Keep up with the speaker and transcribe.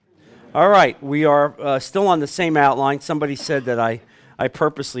All right, we are still on the same outline. Somebody said that I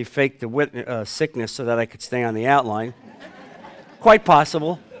purposely faked the sickness so that I could stay on the outline. Quite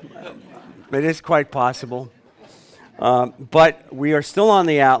possible. It is quite possible. But we are still on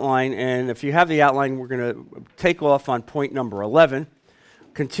the outline, and if you have the outline, we're going to take off on point number 11,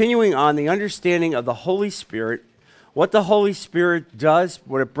 continuing on the understanding of the Holy Spirit, what the Holy Spirit does,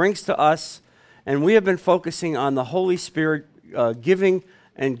 what it brings to us, and we have been focusing on the Holy Spirit giving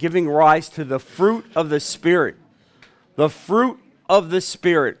rise to the fruit of the Spirit. The fruit of the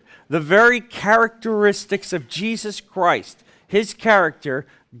Spirit. The very characteristics of Jesus Christ, His character,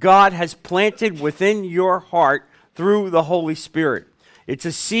 God has planted within your heart through the Holy Spirit. It's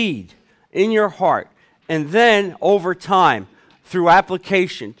a seed in your heart. And then, over time, through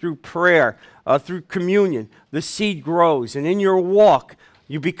application, through prayer, through communion, the seed grows. And in your walk,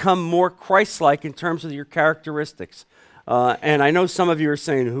 you become more Christ-like in terms of your characteristics. And I know some of you are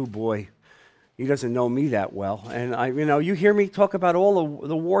saying, "Oh boy, he doesn't know me that well." And you hear me talk about all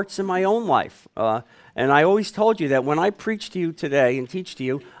the warts in my own life. And I always told you that when I preach to you today and teach to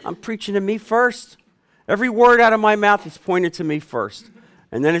you, I'm preaching to me first. Every word out of my mouth is pointed to me first.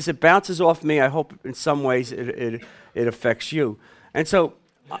 And then as it bounces off me, I hope in some ways it affects you. And so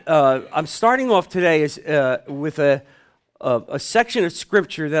I'm starting off today with a section of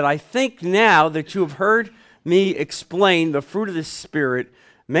Scripture that I think now that you have heard me explain the fruit of the Spirit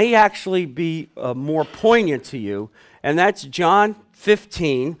may actually be more poignant to you, and that's John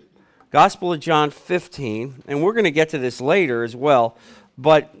 15, Gospel of John 15, and we're going to get to this later as well,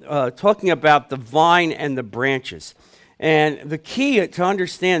 but talking about the vine and the branches. And the key to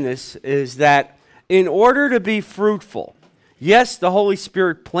understand this is that in order to be fruitful, yes, the Holy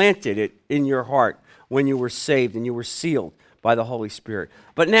Spirit planted it in your heart when you were saved and you were sealed by the Holy Spirit.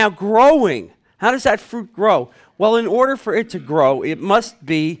 But now growing, how does that fruit grow? Well, in order for it to grow, it must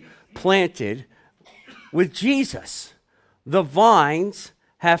be planted with Jesus. The vines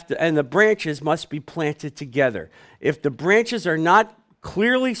and the branches must be planted together. If the branches are not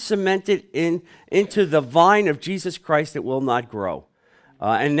clearly cemented into the vine of Jesus Christ, it will not grow.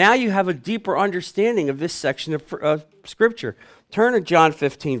 And now you have a deeper understanding of this section of Scripture. Turn to John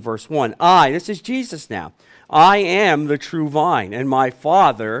 15, verse 1. This is Jesus now. I am the true vine, and my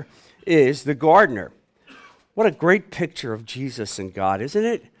Father is the gardener. What a great picture of Jesus and God, isn't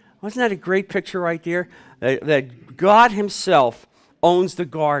it? Wasn't that a great picture right there? That God Himself owns the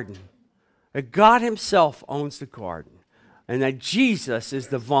garden. That God Himself owns the garden. And that Jesus is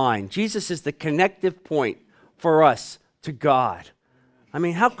the vine. Jesus is the connective point for us to God. I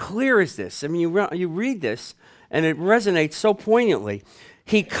mean, how clear is this? I mean, you read this, and it resonates so poignantly.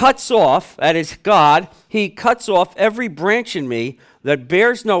 He cuts off, that is God, He cuts off every branch in me that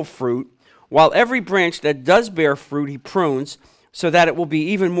bears no fruit, while every branch that does bear fruit He prunes, so that it will be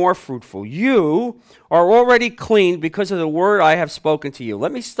even more fruitful. You are already clean because of the word I have spoken to you.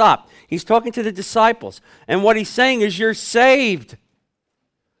 Let me stop. He's talking to the disciples. And what He's saying is you're saved.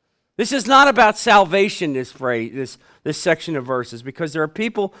 This is not about salvation, this phrase, this section of verses, because there are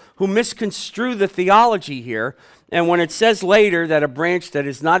people who misconstrue the theology here. And when it says later that a branch that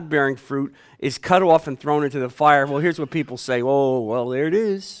is not bearing fruit is cut off and thrown into the fire, well, here's what people say. Oh, well, there it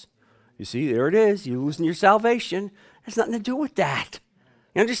is. You see, there it is. You're losing your salvation. It has nothing to do with that.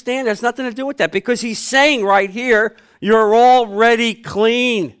 You understand? It has nothing to do with that, because He's saying right here, you're already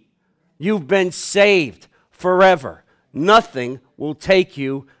clean. You've been saved forever. Nothing will take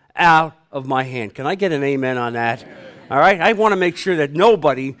you out of my hand. Can I get an amen on that? All right? I want to make sure that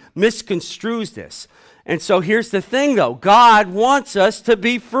nobody misconstrues this. And so here's the thing, though. God wants us to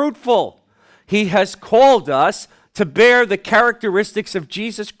be fruitful. He has called us to bear the characteristics of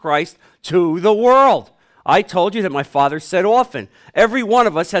Jesus Christ to the world. I told you that my Father said often, every one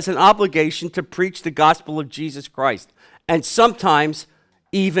of us has an obligation to preach the gospel of Jesus Christ, and sometimes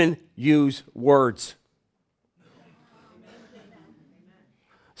even use words.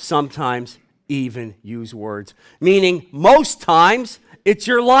 Sometimes even use words. Meaning, most times, it's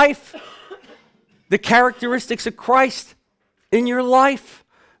your life. The characteristics of Christ in your life.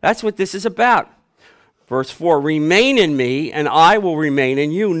 That's what this is about. Verse 4, remain in me, and I will remain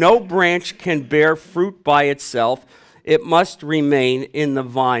in you. No branch can bear fruit by itself. It must remain in the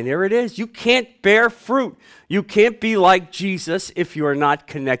vine. There it is. You can't bear fruit. You can't be like Jesus if you are not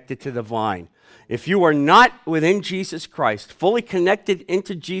connected to the vine. If you are not within Jesus Christ, fully connected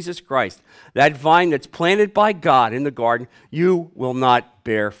into Jesus Christ, that vine that's planted by God in the garden, you will not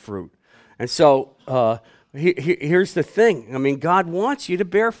bear fruit. And so here's the thing. I mean, God wants you to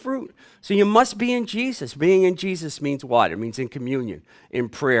bear fruit. So you must be in Jesus. Being in Jesus means what? It means in communion, in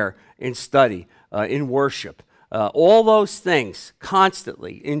prayer, in study, in worship. All those things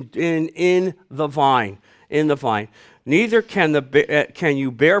constantly in the vine, in the vine. Neither can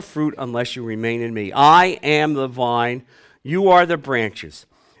you bear fruit unless you remain in me. I am the vine, you are the branches.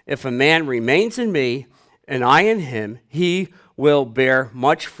 If a man remains in me and I in him, he will bear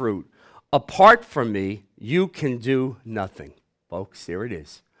much fruit. Apart from me, you can do nothing. Folks, there it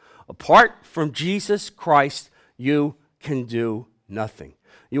is. Apart from Jesus Christ, you can do nothing.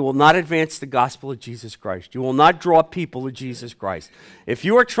 You will not advance the gospel of Jesus Christ. You will not draw people to Jesus Christ. If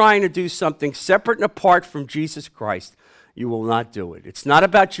you are trying to do something separate and apart from Jesus Christ, you will not do it. It's not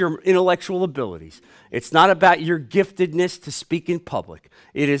about your intellectual abilities. It's not about your giftedness to speak in public.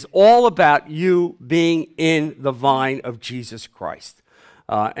 It is all about you being in the vine of Jesus Christ.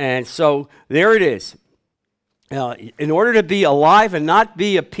 And so there it is. In order to be alive and not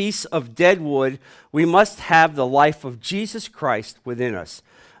be a piece of dead wood, we must have the life of Jesus Christ within us.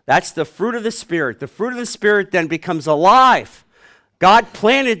 That's the fruit of the Spirit. The fruit of the Spirit then becomes alive. God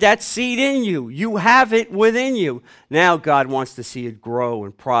planted that seed in you. You have it within you. Now God wants to see it grow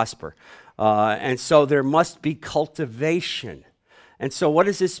and prosper. And so there must be cultivation. And so what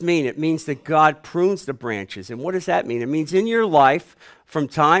does this mean? It means that God prunes the branches. And what does that mean? It means in your life, from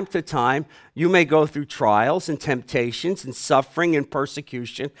time to time, you may go through trials and temptations and suffering and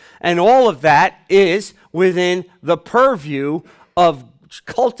persecution. And all of that is within the purview of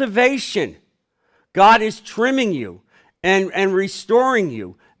cultivation. God is trimming you and restoring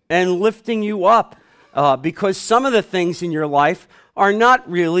you and lifting you up because some of the things in your life are not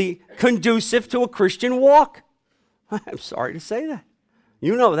really conducive to a Christian walk. I'm sorry to say that.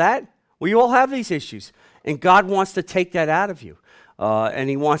 You know that. We all have these issues. And God wants to take that out of you. And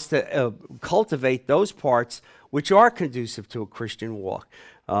he wants to cultivate those parts which are conducive to a Christian walk.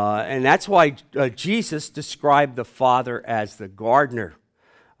 And that's why Jesus described the Father as the gardener.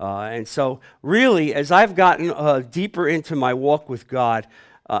 And so really, as I've gotten deeper into my walk with God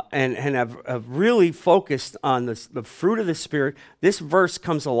and have really focused on the fruit of the Spirit, this verse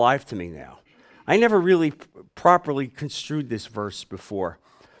comes alive to me now. I never really properly construed this verse before.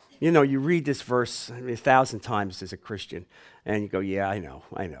 You know, you read this verse 1,000 times as a Christian, and you go, yeah, I know.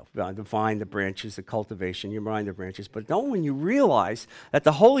 The vine, the branches, the cultivation, you mind the branches. But don't when you realize that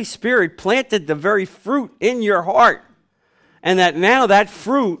the Holy Spirit planted the very fruit in your heart, and that now that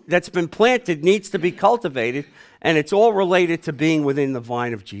fruit that's been planted needs to be cultivated, and it's all related to being within the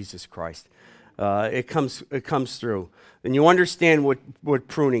vine of Jesus Christ. It comes through. And you understand what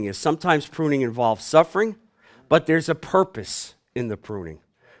pruning is. Sometimes pruning involves suffering, but there's a purpose in the pruning.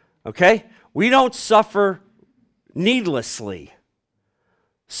 Okay? We don't suffer needlessly.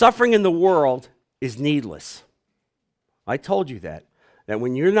 Suffering in the world is needless. I told you that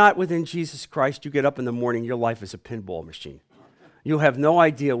when you're not within Jesus Christ, you get up in the morning, your life is a pinball machine. You have no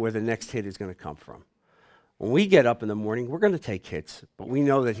idea where the next hit is going to come from. When we get up in the morning, we're going to take hits, but we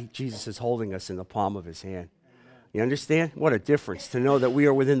know that Jesus is holding us in the palm of his hand. You understand? What a difference to know that we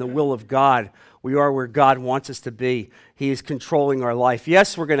are within the will of God. We are where God wants us to be. He is controlling our life.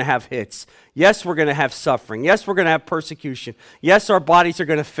 Yes, we're going to have hits. Yes, we're going to have suffering. Yes, we're going to have persecution. Yes, our bodies are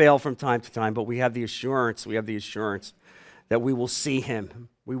going to fail from time to time, but we have the assurance that we will see him.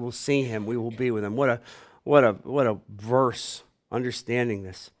 We will see him. We will be with him. What a verse, understanding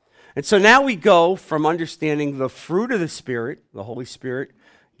this. And so now we go from understanding the fruit of the Spirit. The Holy Spirit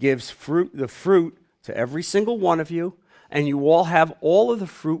gives the fruit to every single one of you, and you all have all of the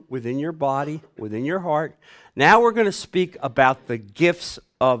fruit within your body, within your heart. Now we're going to speak about the gifts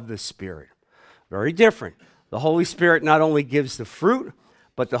of the Spirit. Very different. The Holy Spirit not only gives the fruit,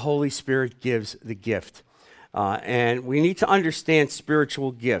 but the Holy Spirit gives the gift. And we need to understand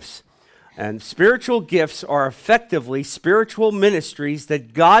spiritual gifts. And spiritual gifts are effectively spiritual ministries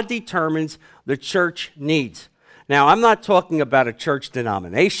that God determines the church needs. Now, I'm not talking about a church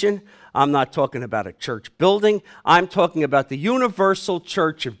denomination. I'm not talking about a church building. I'm talking about the universal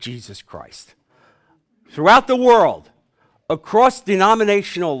church of Jesus Christ. Throughout the world, across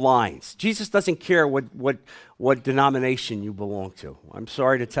denominational lines. Jesus doesn't care what denomination you belong to. I'm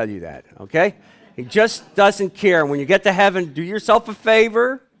sorry to tell you that, okay? He just doesn't care. When you get to heaven, do yourself a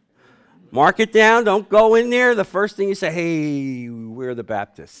favor. Mark it down. Don't go in there. The first thing you say, hey, we're the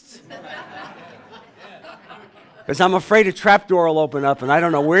Baptists. Because I'm afraid a trapdoor will open up, and I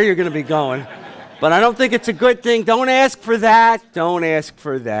don't know where you're going to be going. But I don't think it's a good thing. Don't ask for that. Don't ask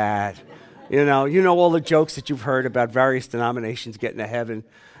for that. You know all the jokes that you've heard about various denominations getting to heaven,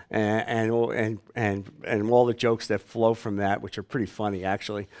 and all the jokes that flow from that, which are pretty funny,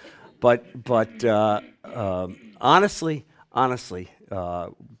 actually. But honestly,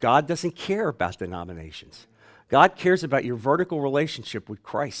 God doesn't care about denominations. God cares about your vertical relationship with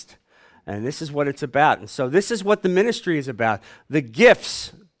Christ. And this is what it's about. And so this is what the ministry is about. The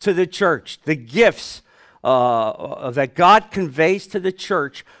gifts to the church, the gifts that God conveys to the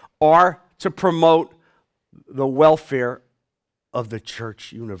church are to promote the welfare of the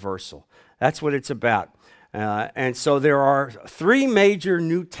church universal. That's what it's about. And so there are 3 major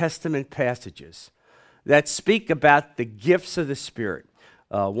New Testament passages that speak about the gifts of the Spirit.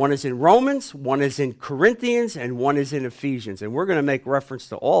 One is in Romans, one is in Corinthians, and one is in Ephesians. And we're going to make reference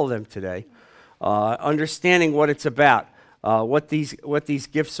to all of them today, understanding what it's about, what these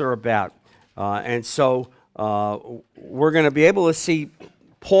gifts are about. And so we're going to be able to see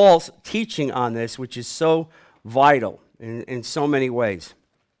Paul's teaching on this, which is so vital in so many ways.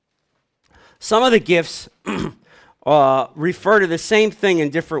 Some of the gifts refer to the same thing in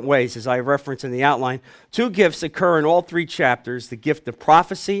different ways, as I referenced in the outline. 2 gifts occur in all 3 chapters, the gift of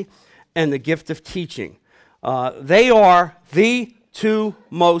prophecy and the gift of teaching. They are the 2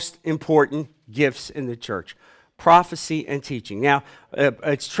 most important gifts in the church, prophecy and teaching. Now,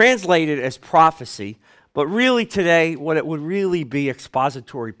 it's translated as prophecy, but really today, what it would really be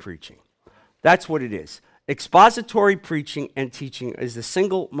expository preaching. That's what it is. Expository preaching and teaching is the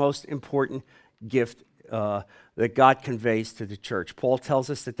single most important gift that God conveys to the church. Paul tells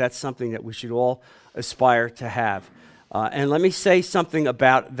us that that's something that we should all aspire to have. And let me say something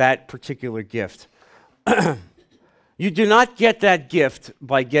about that particular gift. You do not get that gift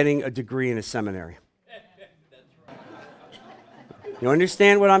by getting a degree in a seminary. You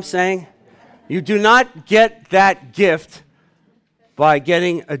understand what I'm saying? You do not get that gift by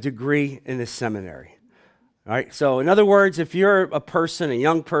getting a degree in a seminary. All right, so in other words, if you're a person, a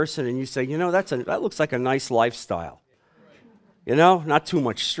young person, and you say, you know, that looks like a nice lifestyle. You know, not too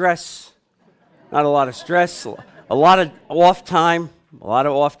much stress, not a lot of stress, a lot of off time,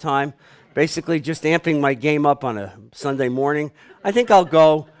 basically just amping my game up on a Sunday morning. I think I'll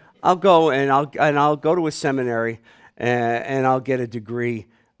go and I'll go to a seminary and I'll get a degree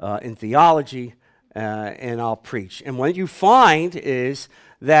in theology and I'll preach. And what you find is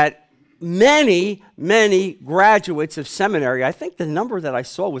that many graduates of seminary, I think the number that I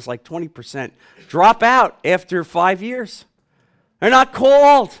saw was like 20%, drop out after 5 years. They're not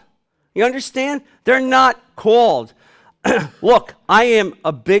called. You understand? They're not called. Look, I am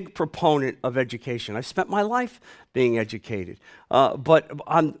a big proponent of education. I've spent my life being educated. But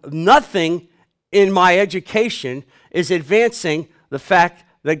nothing in my education is advancing the fact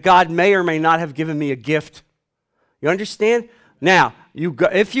that God may or may not have given me a gift. You understand? Now,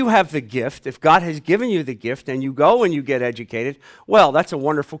 if you have the gift, if God has given you the gift and you go and you get educated, well, that's a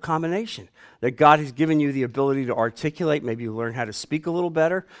wonderful combination. That God has given you the ability to articulate, maybe you learn how to speak a little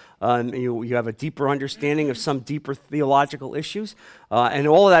better, you have a deeper understanding of some deeper theological issues, and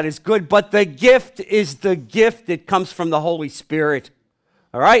all of that is good, but the gift is the gift that comes from the Holy Spirit,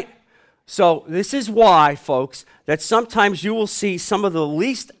 all right? So this is why, folks, that sometimes you will see some of the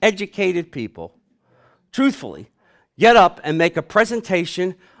least educated people, truthfully, get up and make a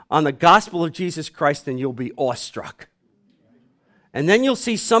presentation on the gospel of Jesus Christ and you'll be awestruck. And then you'll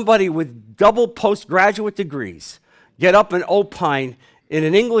see somebody with double postgraduate degrees get up and opine in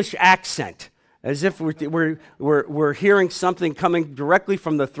an English accent as if we're hearing something coming directly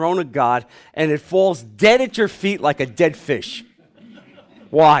from the throne of God and it falls dead at your feet like a dead fish.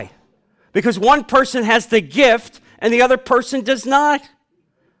 Why? Because one person has the gift and the other person does not.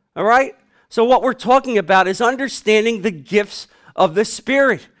 All right? So what we're talking about is understanding the gifts of the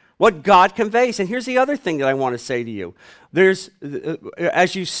Spirit, what God conveys. And here's the other thing that I want to say to you.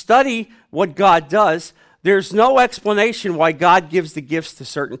 As you study what God does, there's no explanation why God gives the gifts to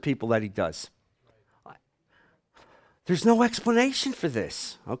certain people that he does. There's no explanation for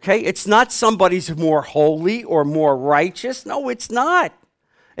this, okay? It's not somebody's more holy or more righteous. No, it's not.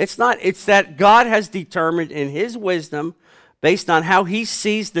 It's not. It's that God has determined in his wisdom, based on how he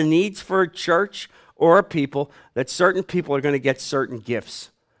sees the needs for a church or a people, that certain people are going to get certain gifts.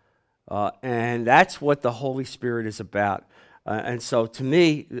 And that's what the Holy Spirit is about. And so to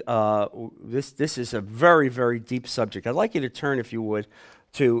me, this is a very, very deep subject. I'd like you to turn, if you would,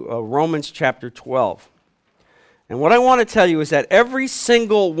 to Romans chapter 12. And what I want to tell you is that every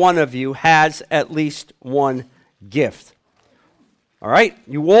single one of you has at least one gift. All right?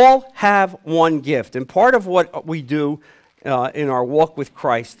 You all have one gift. And part of what we do in our walk with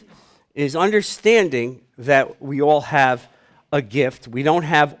Christ is understanding that we all have a gift. We don't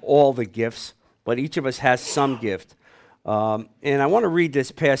have all the gifts, but each of us has some gift. And I want to read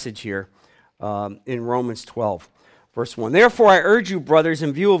this passage here in Romans 12, verse 1. Therefore, I urge you, brothers,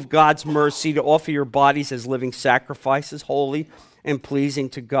 in view of God's mercy, to offer your bodies as living sacrifices, holy and pleasing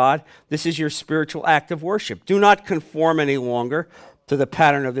to God. This is your spiritual act of worship. Do not conform any longer to the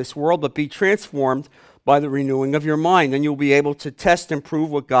pattern of this world, but be transformed by the renewing of your mind. Then you'll be able to test and prove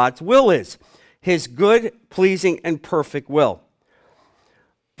what God's will is, his good, pleasing, and perfect will.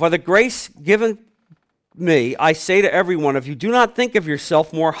 For the grace given me, I say to every one of you, do not think of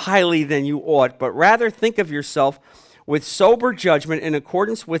yourself more highly than you ought, but rather think of yourself with sober judgment in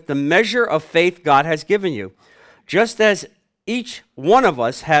accordance with the measure of faith God has given you. Just as each one of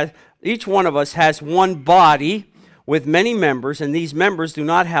us has one body with many members, and these members do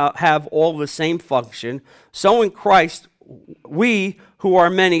not have all the same function, so in Christ we who are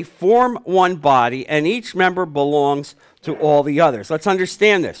many form one body, and each member belongs to all the others. Let's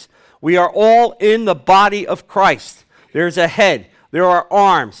understand this. We are all in the body of Christ. There's a head, there are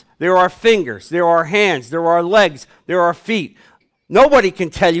arms, there are fingers, there are hands, there are legs, there are feet. Nobody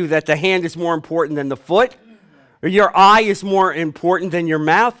can tell you that the hand is more important than the foot, or your eye is more important than your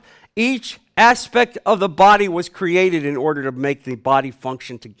mouth. Each aspect of the body was created in order to make the body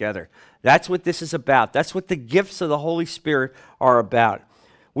function together. That's what this is about. That's what the gifts of the Holy Spirit are about.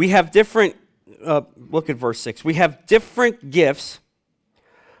 We have different, look at verse 6. We have different gifts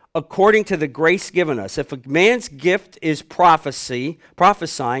according to the grace given us. If a man's gift is prophesying,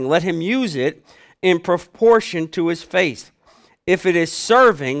 let him use it in proportion to his faith. If it is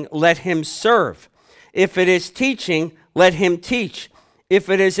serving, let him serve. If it is teaching, let him teach. If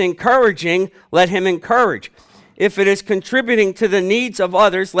it is encouraging, let him encourage. If it is contributing to the needs of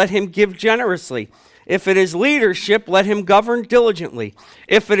others, let him give generously. If it is leadership, let him govern diligently.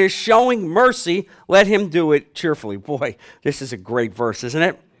 If it is showing mercy, let him do it cheerfully. Boy, this is a great verse, isn't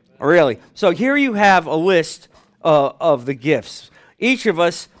it? Really. So here you have a list of the gifts. Each of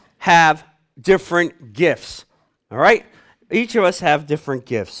us have different gifts. All right? Each of us have different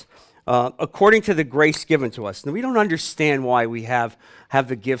gifts according to the grace given to us. Now, we don't understand why we have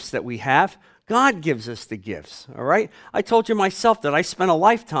the gifts that we have. God gives us the gifts, all right? I told you myself that I spent a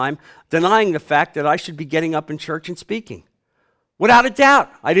lifetime denying the fact that I should be getting up in church and speaking. Without a doubt,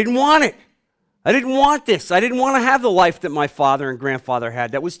 I didn't want it. I didn't want this. I didn't want to have the life that my father and grandfather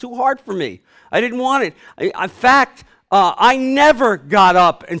had. That was too hard for me. I didn't want it. In fact, I never got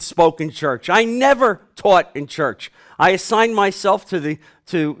up and spoke in church. I never taught in church. I assigned myself to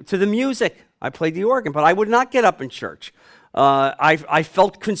the music. I played the organ, but I would not get up in church. I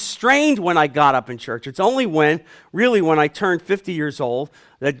felt constrained when I got up in church. It's only when I turned 50 years old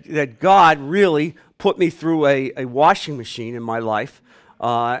that God really put me through a washing machine in my life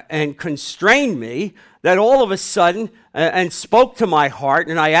and constrained me, that all of a sudden and spoke to my heart,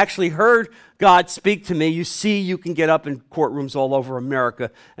 and I actually heard God speak to me. You see, you can get up in courtrooms all over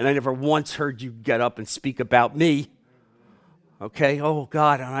America, and I never once heard you get up and speak about me. Okay, oh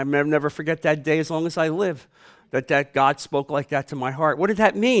God, and I'll never forget that day as long as I live, that God spoke like that to my heart. What did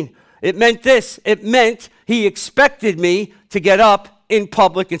that mean? It meant this. It meant he expected me to get up in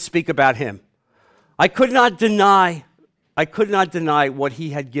public and speak about him. I could not deny what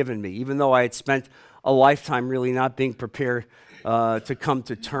he had given me, even though I had spent a lifetime really not being prepared to come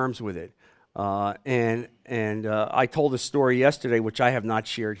to terms with it. And I told a story yesterday, which I have not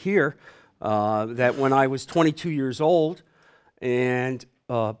shared here, that when I was 22 years old and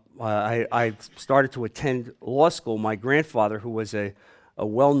I started to attend law school, my grandfather, who was a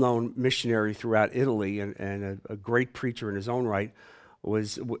well-known missionary throughout Italy and a great preacher in his own right,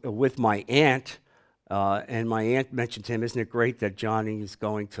 was with my aunt. And my aunt mentioned to him, isn't it great that Johnny is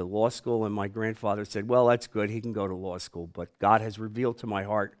going to law school? And my grandfather said, well, that's good. He can go to law school. But God has revealed to my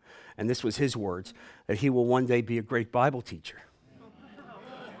heart, and this was his words, that he will one day be a great Bible teacher.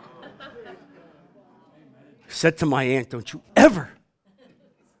 Said to my aunt, don't you ever,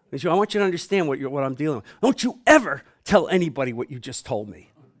 I want you to understand what I'm dealing with. Don't you ever tell anybody what you just told me.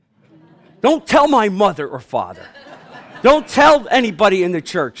 Don't tell my mother or father. Don't tell anybody in the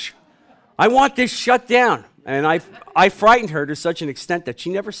church. I want this shut down. And I frightened her to such an extent that she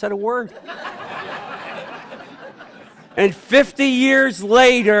never said a word. And 50 years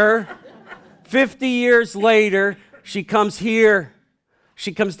later, she comes here.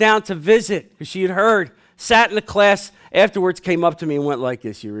 She comes down to visit because she had heard, sat in the class, afterwards came up to me and went like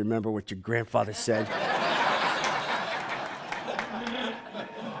this, you remember what your grandfather said?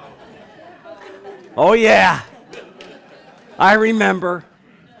 Oh yeah, I remember.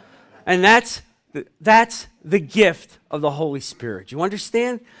 And that's the gift of the Holy Spirit. You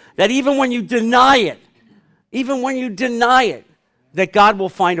understand? That even when you deny it, that God will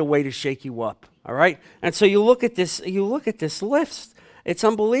find a way to shake you up. All right? And so you look at this list. It's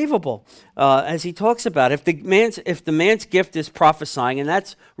unbelievable. As he talks about, if the man's gift is prophesying, and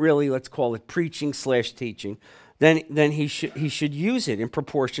that's really, let's call it preaching / teaching, then he should use it in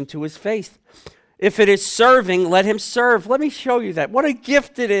proportion to his faith. If it is serving, let him serve. Let me show you that. What a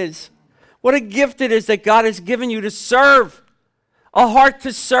gift it is. What a gift it is that God has given you to serve. A heart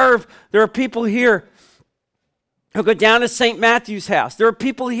to serve. There are people here who go down to St. Matthew's house. There are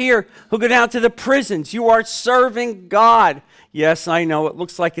people here who go down to the prisons. You are serving God. Yes, I know it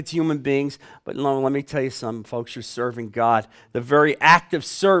looks like it's human beings, but no, let me tell you something, folks. You're serving God. The very act of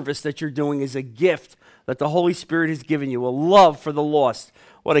service that you're doing is a gift that the Holy Spirit has given you, a love for the lost.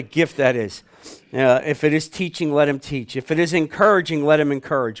 What a gift that is. If it is teaching, let him teach. If it is encouraging, let him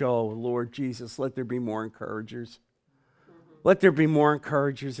encourage. Oh, Lord Jesus, let there be more encouragers. Let there be more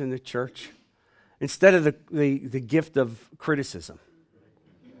encouragers in the church instead of the gift of criticism.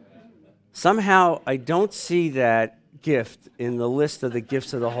 Somehow, I don't see that gift in the list of the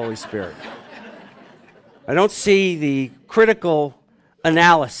gifts of the Holy Spirit. I don't see the critical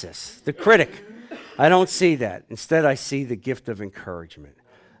analysis, the critic. I don't see that. Instead, I see the gift of encouragement.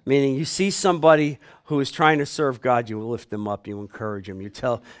 Meaning you see somebody who is trying to serve God, you lift them up, you encourage them. You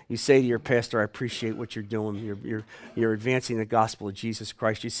say to your pastor, I appreciate what you're doing. You're advancing the gospel of Jesus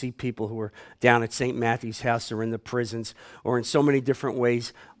Christ. You see people who are down at St. Matthew's house or in the prisons or in so many different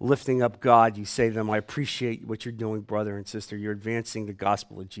ways lifting up God. You say to them, I appreciate what you're doing, brother and sister. You're advancing the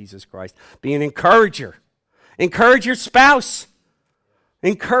gospel of Jesus Christ. Be an encourager. Encourage your spouse.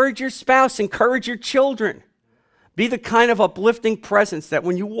 Encourage your spouse. Encourage your children. Be the kind of uplifting presence that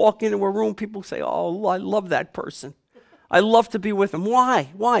when you walk into a room, people say, oh, I love that person. I love to be with him. Why?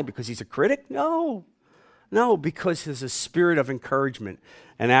 Why? Because he's a critic? No. No, because there's a spirit of encouragement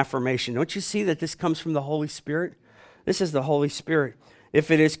and affirmation. Don't you see that this comes from the Holy Spirit? This is the Holy Spirit. If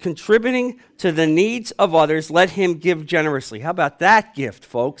it is contributing to the needs of others, let him give generously. How about that gift,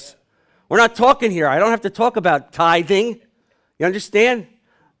 folks? We're not talking here. I don't have to talk about tithing. You understand?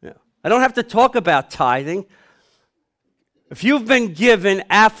 I don't have to talk about tithing. If you've been given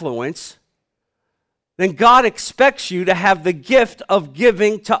affluence, then God expects you to have the gift of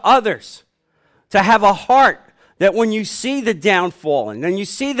giving to others, to have a heart that when you see the downfallen, and you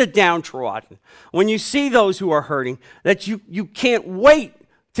see the downtrodden, when you see those who are hurting, that you can't wait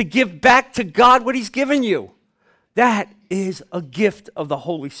to give back to God what he's given you. That is a gift of the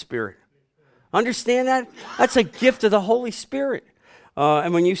Holy Spirit. Understand that? That's a gift of the Holy Spirit.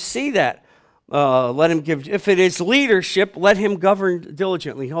 And when you see that, let him give. If it is leadership, let him govern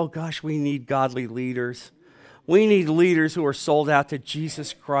diligently. Oh gosh, we need godly leaders. We need leaders who are sold out to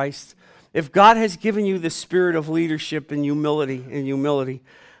Jesus Christ. If God has given you the spirit of leadership and humility,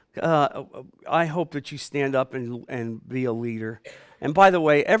 I hope that you stand up and be a leader. And by the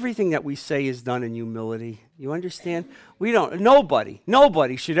way, everything that we say is done in humility. You understand? Nobody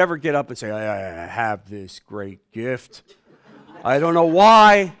should ever get up and say, I have this great gift. I don't know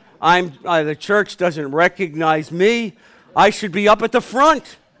why. The church doesn't recognize me. I should be up at the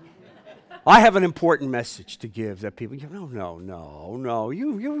front. I have an important message to give that people, no.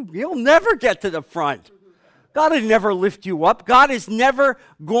 You'll never get to the front. God will never lift you up. God is never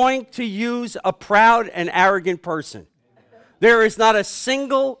going to use a proud and arrogant person. There is not a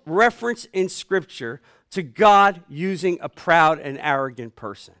single reference in Scripture to God using a proud and arrogant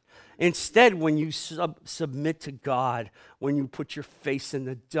person. Instead, when you submit to God, when you put your face in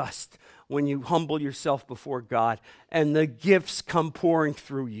the dust, when you humble yourself before God, and the gifts come pouring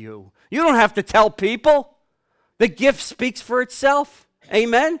through you, you don't have to tell people. The gift speaks for itself.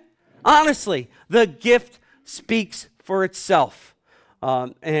 Amen? Honestly, the gift speaks for itself.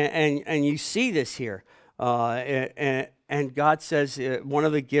 And you see this here. And God says one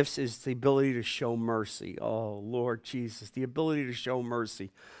of the gifts is the ability to show mercy. Oh, Lord Jesus, the ability to show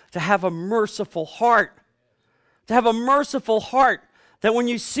mercy. To have a merciful heart. To have a merciful heart that when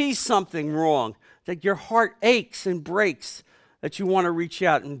you see something wrong, that your heart aches and breaks, that you want to reach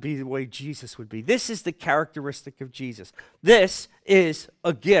out and be the way Jesus would be. This is the characteristic of Jesus. This is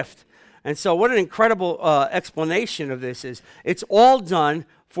a gift. And so what an incredible explanation of this is. It's all done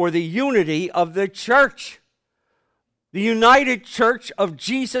for the unity of the church. The united church of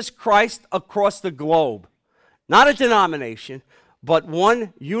Jesus Christ across the globe. Not a denomination, but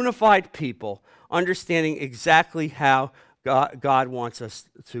one unified people understanding exactly how God wants us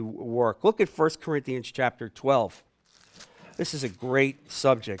to work. Look at 1 Corinthians chapter 12. This is a great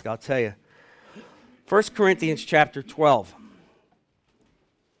subject, I'll tell you. 1 Corinthians chapter 12.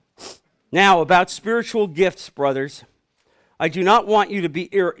 Now, about spiritual gifts, brothers, I do not want you to be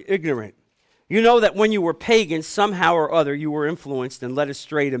ignorant. You know that when you were pagans, somehow or other you were influenced and led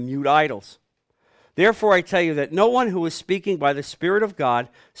astray to mute idols. Therefore, I tell you that no one who is speaking by the Spirit of God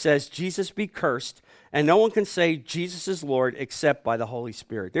says, Jesus be cursed, and no one can say Jesus is Lord except by the Holy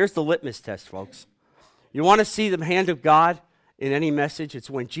Spirit. There's the litmus test, folks. You want to see the hand of God in any message, it's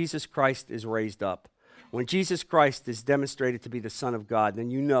when Jesus Christ is raised up. When Jesus Christ is demonstrated to be the Son of God,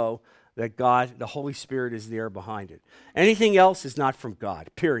 then you know that God, the Holy Spirit, is there behind it. Anything else is not from God,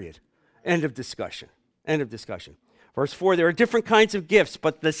 period. End of discussion. End of discussion. Verse 4, there are different kinds of gifts,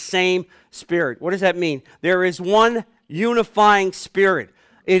 but the same Spirit. What does that mean? There is one unifying Spirit.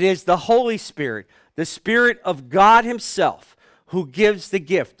 It is the Holy Spirit, the Spirit of God himself, who gives the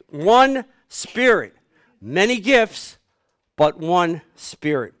gift. One Spirit, many gifts, but one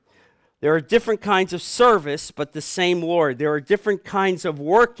Spirit. There are different kinds of service, but the same Lord. There are different kinds of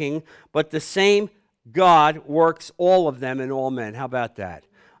working, but the same God works all of them in all men. How about that?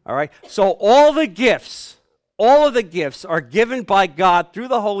 All right? So all of the gifts are given by God through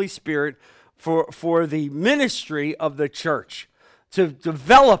the Holy Spirit for the ministry of the church, to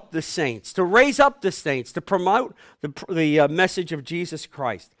develop the saints, to raise up the saints, to promote the message of Jesus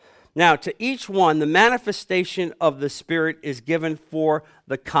Christ. Now, to each one, the manifestation of the Spirit is given for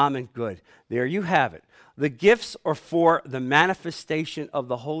the common good. There you have it. The gifts are for the manifestation of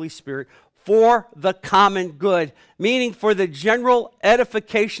the Holy Spirit for the common good, meaning for the general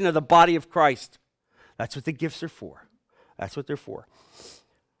edification of the body of Christ. That's what the gifts are for. That's what they're for.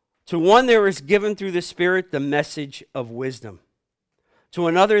 To one, there is given through the Spirit the message of wisdom. To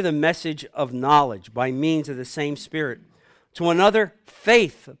another, the message of knowledge by means of the same Spirit. To another,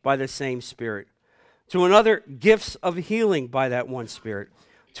 faith by the same Spirit. To another, gifts of healing by that one Spirit.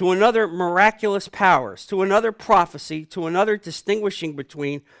 To another, miraculous powers. To another, prophecy. To another, distinguishing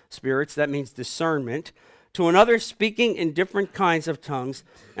between spirits. That means discernment. To another, speaking in different kinds of tongues.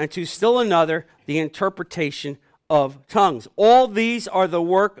 And to still another, the interpretation of tongues. All these are the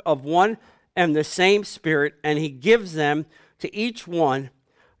work of one and the same Spirit, and he gives them to each one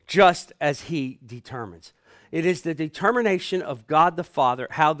just as he determines. It is the determination of God the Father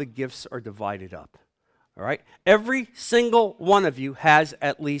how the gifts are divided up. All right? Every single one of you has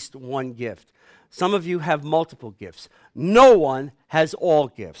at least one gift. Some of you have multiple gifts. No one has all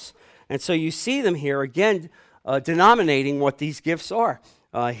gifts. And so you see them here, again, denominating what these gifts are.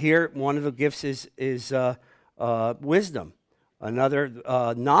 Here, one of the gifts is wisdom.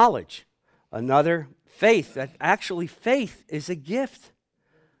 Another, knowledge. Another, faith. That actually, faith is a gift.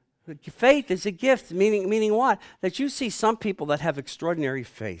 Faith is a gift, meaning what? That you see some people that have extraordinary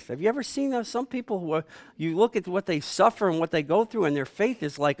faith. Have you ever seen those? Some people who are, you look at what they suffer and what they go through, and their faith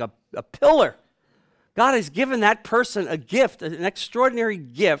is like a pillar. God has given that person a gift, an extraordinary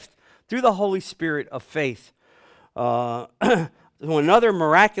gift, through the Holy Spirit of faith. To another,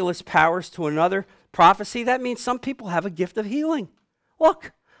 miraculous powers. To another, prophecy. That means some people have a gift of healing.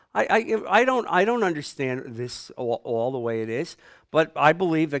 Look, I don't understand this all the way it is, but I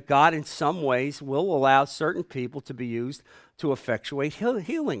believe that God in some ways will allow certain people to be used to effectuate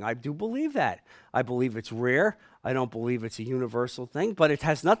healing. I do believe that. I believe it's rare. I don't believe it's a universal thing, but it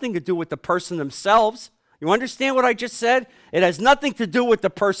has nothing to do with the person themselves. You understand what I just said? It has nothing to do with the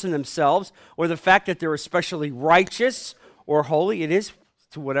person themselves or the fact that they're especially righteous or holy. It is,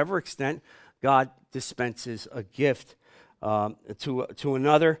 to whatever extent, God dispenses a gift. To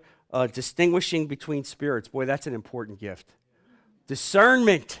another, distinguishing between spirits. Boy, that's an important gift.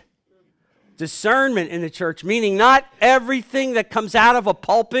 Discernment. Discernment in the church, meaning not everything that comes out of a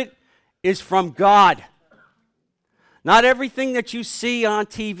pulpit is from God. Not everything that you see on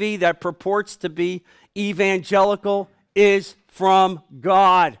TV that purports to be evangelical is from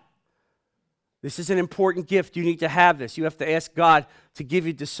God. This is an important gift. You need to have this. You have to ask God to give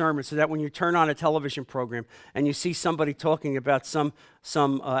you discernment so that when you turn on a television program and you see somebody talking about some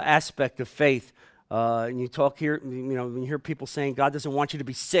aspect of faith, and you talk here, when you hear people saying God doesn't want you to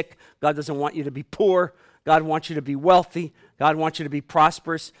be sick, God doesn't want you to be poor, God wants you to be wealthy, God wants you to be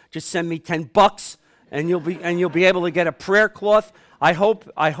prosperous. Just send me $10 and you'll be able to get a prayer cloth. I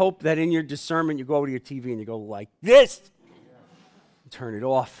hope that in your discernment you go over to your TV and you go like this, turn it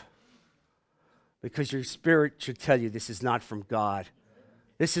off. Because your spirit should tell you this is not from God.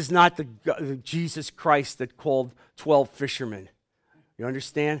 This is not the Jesus Christ that called 12 fishermen. You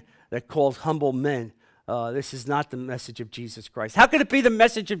understand? That called humble men. This is not the message of Jesus Christ. How could it be the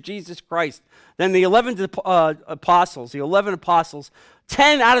message of Jesus Christ? Then the 11 apostles,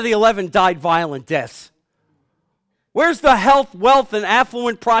 10 out of the 11 died violent deaths. Where's the health, wealth, and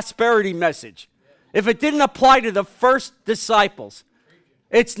affluent prosperity message? If it didn't apply to the first disciples.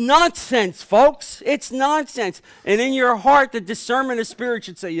 It's nonsense, folks. It's nonsense. And in your heart, the discernment of spirit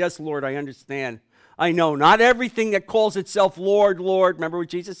should say, yes, Lord, I understand. I know. Not everything that calls itself Lord, Lord. Remember what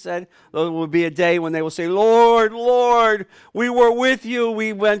Jesus said? There will be a day when they will say, Lord, Lord, we were with you.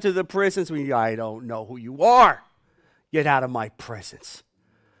 We went to the prisons. I don't know who you are. Get out of my presence.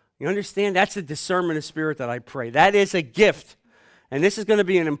 You understand? That's the discernment of spirit that I pray. That is a gift. And this is going to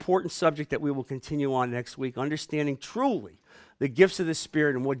be an important subject that we will continue on next week, understanding truly the gifts of the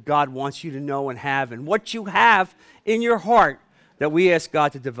Spirit and what God wants you to know and have, and what you have in your heart that we ask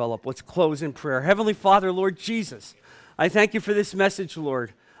God to develop. Let's close in prayer. Heavenly Father, Lord Jesus, I thank you for this message,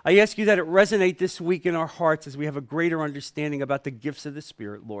 Lord. I ask you that it resonate this week in our hearts as we have a greater understanding about the gifts of the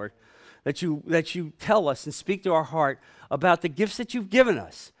Spirit, Lord. That you tell us and speak to our heart about the gifts that you've given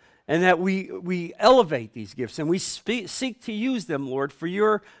us, and that we elevate these gifts and we seek to use them, Lord, for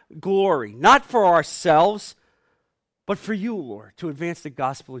your glory, not for ourselves, but for you, Lord, to advance the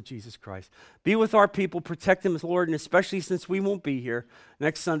gospel of Jesus Christ. Be with our people, protect them, Lord, and especially since we won't be here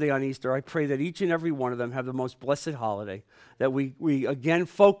next Sunday on Easter, I pray that each and every one of them have the most blessed holiday, that we again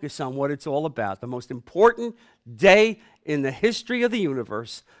focus on what it's all about, the most important day in the history of the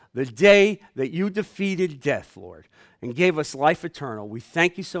universe, the day that you defeated death, Lord, and gave us life eternal. We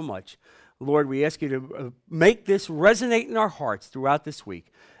thank you so much. Lord, we ask you to make this resonate in our hearts throughout this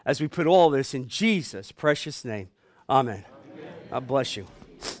week as we put all this in Jesus' precious name. Amen. God bless you.